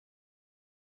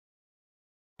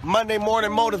Monday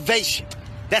morning motivation.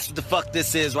 That's what the fuck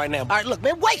this is right now. All right, look,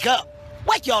 man, wake up.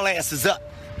 Wake y'all asses up.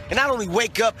 And not only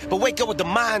wake up, but wake up with the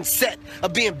mindset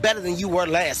of being better than you were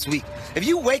last week. If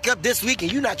you wake up this week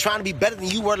and you're not trying to be better than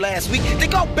you were last week, then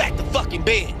go back to fucking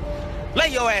bed. Lay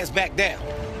your ass back down.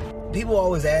 People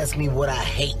always ask me what I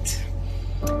hate.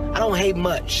 I don't hate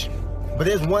much, but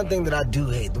there's one thing that I do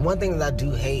hate. The one thing that I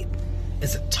do hate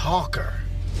is a talker.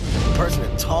 A person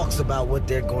that talks about what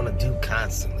they're gonna do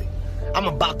constantly. I'm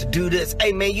about to do this.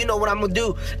 Hey, man, you know what I'm gonna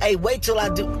do? Hey, wait till I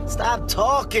do. Stop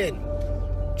talking.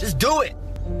 Just do it.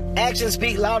 Actions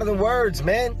speak louder than words,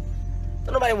 man.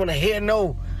 Don't nobody wanna hear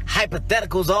no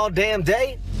hypotheticals all damn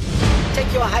day.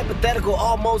 Take your hypothetical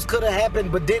almost could have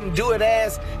happened but didn't do it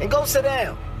ass and go sit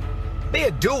down. Be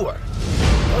a doer.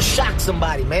 Don't shock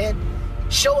somebody, man.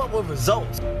 Show up with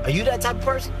results. Are you that type of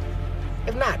person?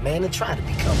 If not, man, then try to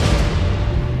become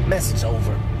one. Message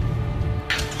over.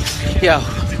 Yo,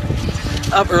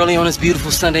 up early on this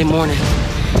beautiful Sunday morning,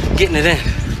 getting it in.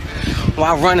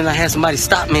 While running, I had somebody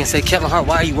stop me and say, Kevin Hart,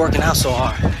 why are you working out so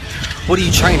hard? What are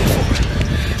you training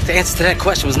for? The answer to that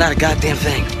question was not a goddamn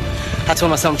thing. I told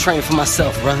myself I'm training for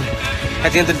myself, brother.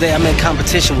 At the end of the day, I'm in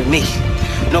competition with me,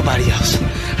 nobody else.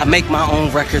 I make my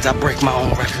own records, I break my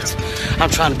own records. I'm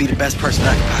trying to be the best person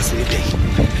I can possibly be.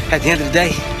 At the end of the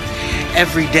day,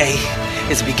 every day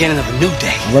is the beginning of a new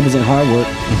day. I represent hard work,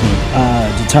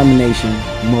 determination,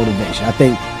 motivation. I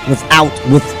think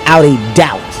without a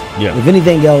doubt, if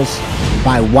anything else,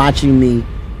 by watching me,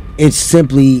 it's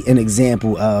simply an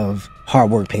example of hard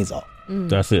work pays off.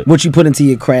 That's it. What you put into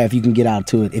your craft, you can get out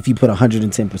to it if you put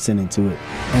 110% into it.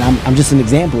 And I'm just an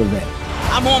example of that.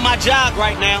 I'm on my jog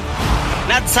right now,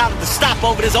 and I decided to stop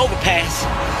over this overpass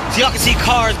so y'all can see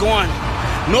cars going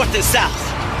north and south.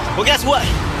 Well, guess what?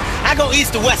 I go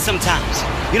east to west sometimes.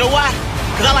 You know why?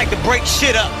 Because I like to break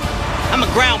shit up. I'm a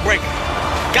groundbreaker.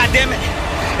 God damn it.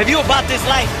 If you about this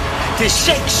life, to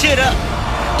shake shit up.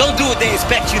 Don't do what they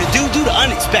expect you to do. Do the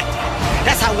unexpected.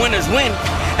 That's how winners win.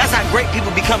 That's how great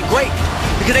people become great.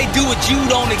 Because they do what you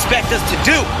don't expect us to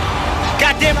do.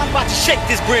 God damn it, I'm about to shake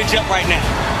this bridge up right now.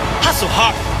 Hustle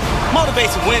hard.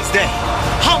 Motivation Wednesday.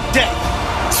 Hump day.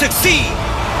 Succeed.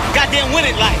 Goddamn win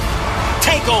it life.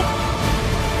 Take over.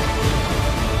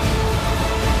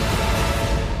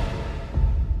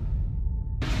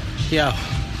 Yo,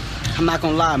 I'm not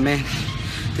gonna lie, man.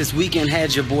 This weekend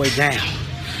had your boy down.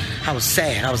 I was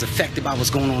sad. I was affected by what's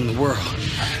going on in the world.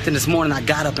 Then this morning I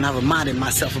got up and I reminded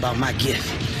myself about my gift.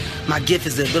 My gift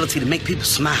is the ability to make people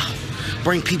smile,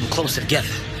 bring people closer together.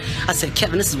 I said,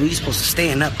 Kevin, this is where you're supposed to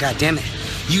stand up, goddammit.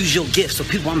 Use your gift so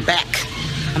people, I'm back.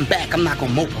 I'm back. I'm not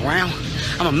gonna mope around.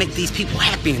 I'm gonna make these people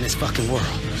happy in this fucking world.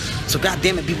 So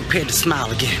goddammit, be prepared to smile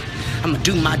again. I'm gonna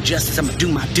do my justice. I'm gonna do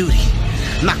my duty.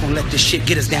 I'm not gonna let this shit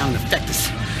get us down and affect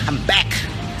us. I'm back.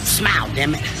 Smile,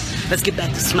 damn it. Let's get back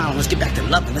to smiling. Let's get back to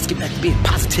loving. Let's get back to being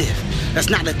positive. Let's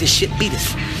not let this shit beat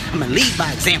us. I'm gonna lead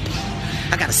by example.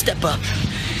 I gotta step up,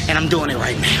 and I'm doing it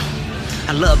right now.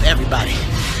 I love everybody.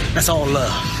 That's all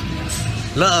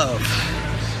love. Love.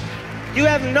 You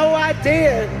have no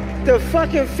idea the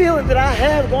fucking feeling that I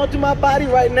have going through my body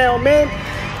right now, man.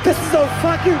 This is a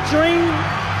fucking dream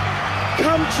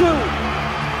come true.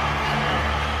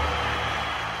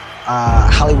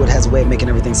 Hollywood has a way of making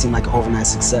everything seem like an overnight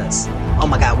success. Oh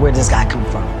my God, where did this guy come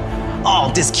from?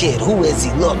 Oh, this kid, who is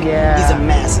he? Look, he's a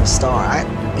massive star.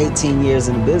 18 years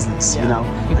in the business, you know.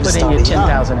 You put in your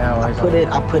 10,000 hours.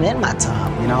 I put in my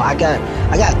time, you know. I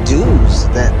got dues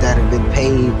that have been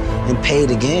paid and paid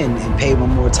again and paid one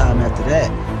more time after that.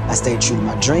 I stayed true to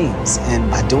my dreams, and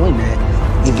by doing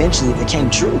that, eventually they came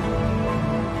true.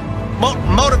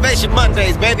 Motivation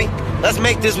Mondays, baby. Let's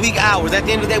make this week ours. At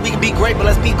the end of the day, we can be great, but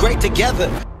let's be great together.